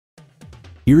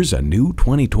Here's a new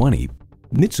 2020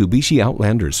 Mitsubishi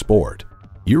Outlander Sport.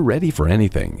 You're ready for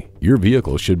anything. Your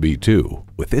vehicle should be too.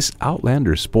 With this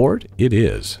Outlander Sport, it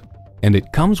is. And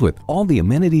it comes with all the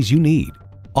amenities you need.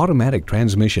 Automatic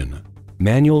transmission,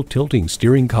 manual tilting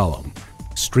steering column,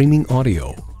 streaming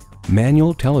audio,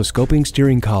 manual telescoping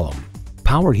steering column,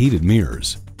 power heated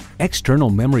mirrors,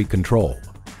 external memory control,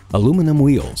 aluminum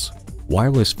wheels,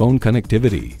 wireless phone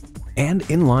connectivity, and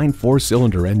inline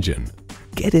 4-cylinder engine.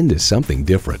 Get into something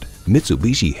different.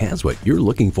 Mitsubishi has what you're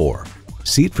looking for.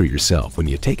 See it for yourself when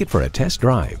you take it for a test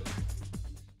drive.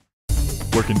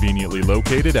 We're conveniently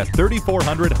located at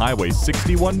 3400 Highway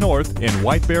 61 North in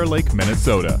White Bear Lake,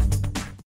 Minnesota.